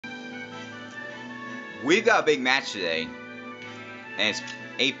We've got a big match today, and it's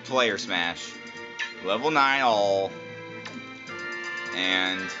 8-player Smash, level 9 all,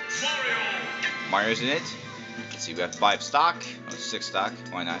 and Mario's in it. Let's see, we have 5 stock, 6 stock.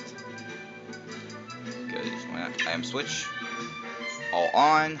 Why not? Good. Why not? Item switch. All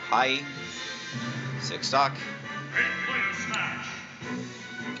on. High. 6 stock.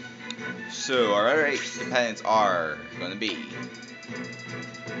 So our 8 dependents are going to be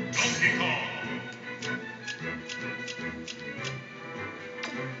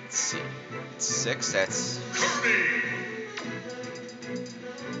let's see, 6. That's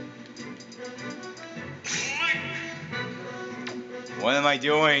what am I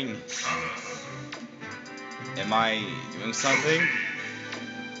doing? Am I doing something?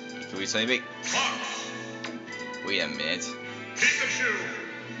 Can we say big? Wait a minute.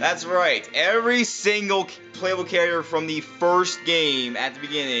 That's right. Every single playable character from the first game at the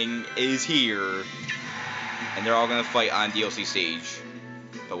beginning is here. And they're all going to fight on DLC stage.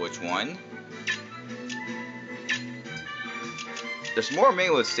 But which one? There's more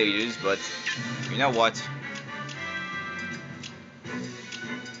melee stages, but you know what?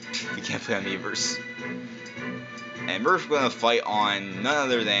 We can't play on Miiverse. And we're going to fight on none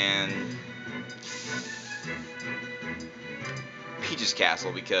other than Peach's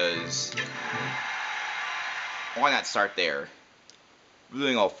Castle, because why not start there? We're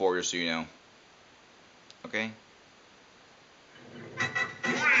doing all 4 just so you know. Okay?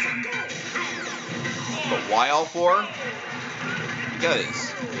 But why all 4?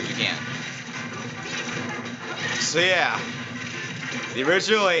 Because you can. So yeah, the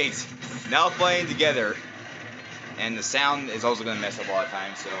original 8 now playing together. And the sound is also going to mess up a lot of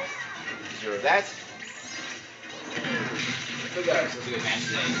times, so zero that. We got ourselves a good match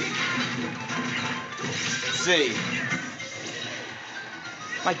today. Let's see.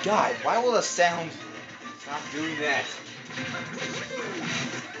 My God, why will the sound stop doing that?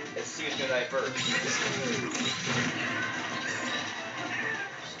 Let's see who's going to die first.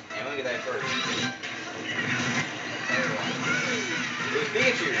 And we'll get that first. It was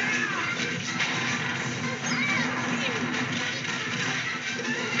Pikachu.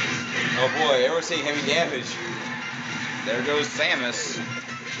 Oh boy, everyone's taking heavy damage. There goes Samus.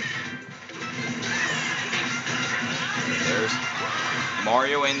 There's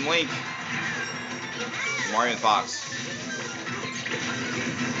Mario and Link. Mario and Fox.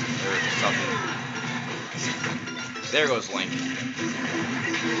 There's something. There goes Link.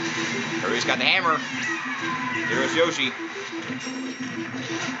 Kirby's got the hammer. Here goes Yoshi.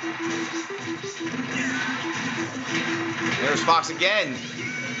 There's Fox again.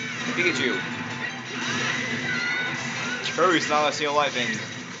 Pikachu. Kirby's not a single life, and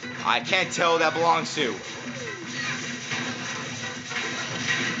I can't tell who that belongs to.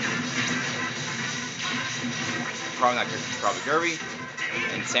 Probably Kirby.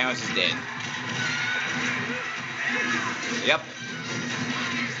 And Samus is dead. Yep.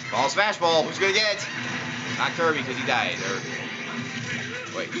 Ball Smash Ball. Who's gonna get it? Not Kirby because he died. Or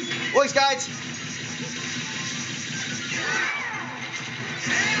wait. Look, guys.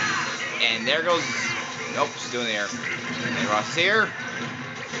 And there goes. Nope, still in the air. And Ross is here.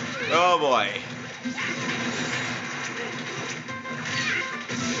 Oh boy.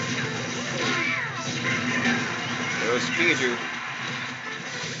 There goes Pikachu.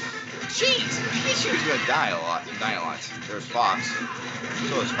 Jeez, Pikachu's gonna die a lot. There's Fox.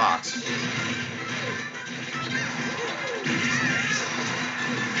 So is Fox.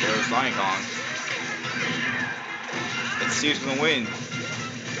 There's Donkey Kong. Let's see who's gonna win.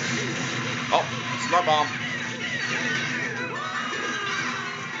 Oh, Smart Bomb.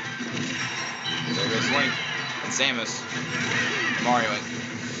 There goes Link and Samus. Mario.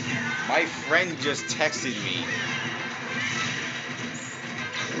 My friend just texted me.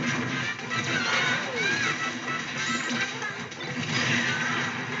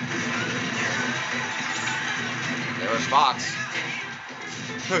 There was Fox.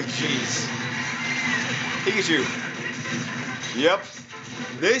 Oh jeez. Pikachu. Yep.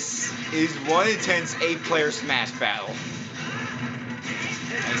 This is one intense 8-player Smash battle.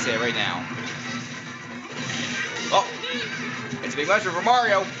 I can say it right now. Oh, it's a big mushroom for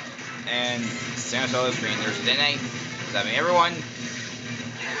Mario. And Samus on the screen. There's Dene, stabbing everyone.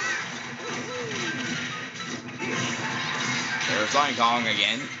 There's Donkey Kong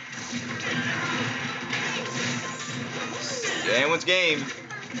again. It's anyone's game.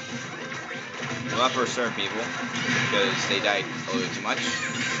 Well, not for certain people, because they died a little too much.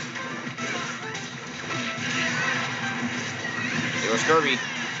 There goes Kirby.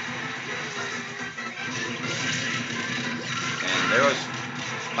 And there goes...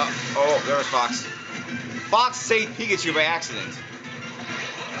 Oh, there was Fox. Fox saved Pikachu by accident.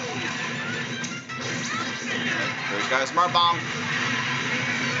 There's got a Smart Bomb.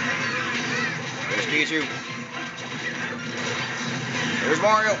 There's Pikachu. There's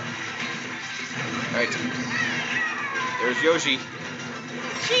Mario. Alright. There's Yoshi.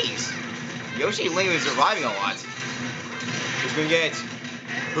 Jeez. Yoshi and Link have been surviving a lot. Who's gonna get it?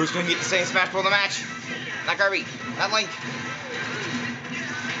 Who's gonna get the same Smash Ball in the match? Not Kirby. Not Link.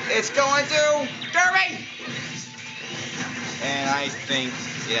 It's going to Kirby! And I think,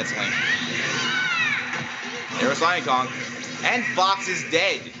 yeah, that's Link. There's Donkey Kong. And Fox is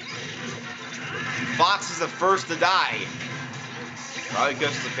dead. Fox is the first to die. Probably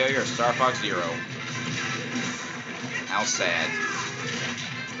because of the failure of Star Fox Zero. How sad.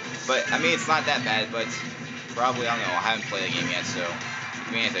 But, I mean, it's not that bad, but probably, I don't know, I haven't played the game yet, so,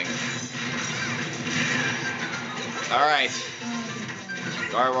 give me anything. Alright.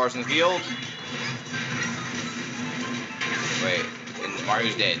 Gardevoir's in the field. Wait, and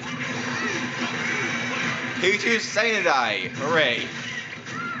Mario's dead. Pikachu's second to die. Hooray.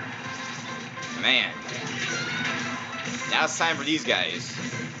 Man. Now it's time for these guys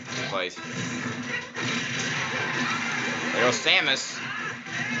to fight. There goes Samus.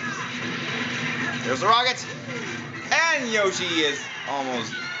 There's the rocket. And Yoshi is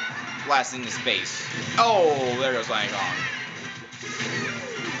almost blasted into space. Oh, there goes Donkey Kong.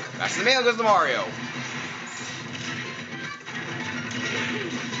 That's the mail goes to Mario.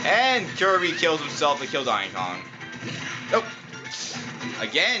 And Kirby kills himself to kill Donkey Kong. Nope.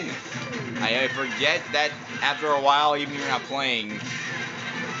 Again. I forget that after a while, even when you're not playing,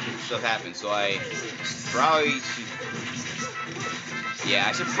 stuff happens. So I probably should... Yeah,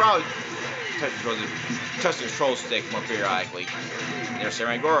 I should probably touch the control stick more periodically. There's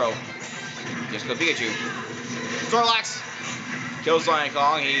Samurai Goro. Just go Pikachu. Snorlax. Kills Donkey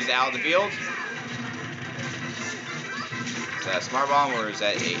Kong. He's out of the field. Is that a Smart Bomb or is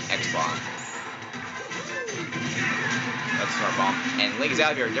that a X Bomb? That's a Smart Bomb. And Link is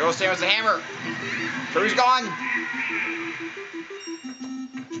out of here. There goes Samus the hammer. Kirby's gone.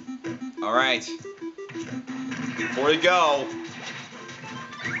 Alright. 4 to go.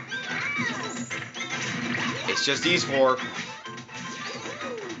 It's just these 4.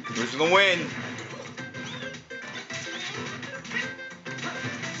 Who's gonna win?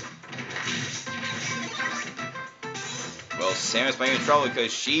 Well, Samus might be in trouble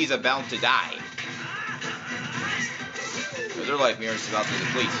because she's about to die. Because her life mirror is about to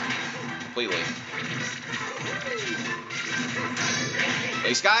deplete. Completely.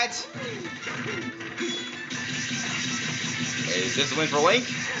 Hey, Scott! Is this a win for Link?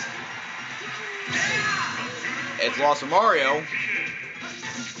 It's lost for Mario.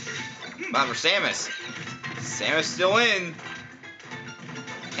 Not for Samus. Samus still in.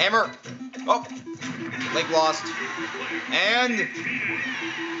 Hammer. Oh! Link lost. And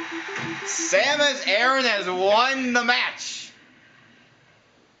Samus Aran has won the match.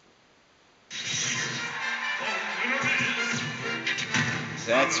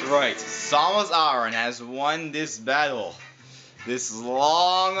 That's right. Samus Aran has won this battle. This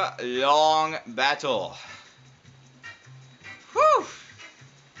long, long battle. Whew.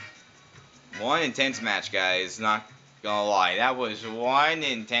 One intense match, guys. Not gonna lie. That was one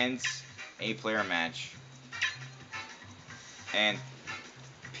intense 8-player match. And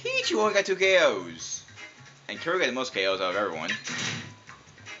Peach only got 2 KOs. And Kirby got the most KOs out of everyone.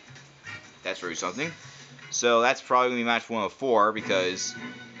 That's really something. So that's probably going to be match 1 of 4 because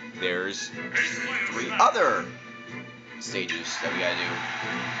there's 3 other stages that we gotta do.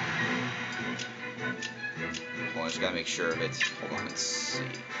 Hold on, I just gotta make sure of it. Hold on, let's see.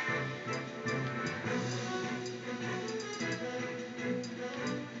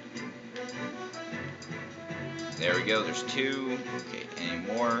 There we go, there's 2. Okay, any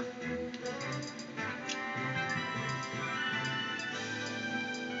more?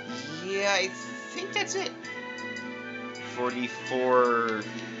 Yeah, I think that's it. 44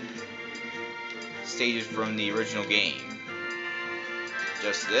 stages from the original game.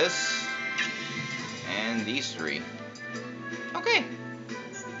 Just this, and these 3. Okay.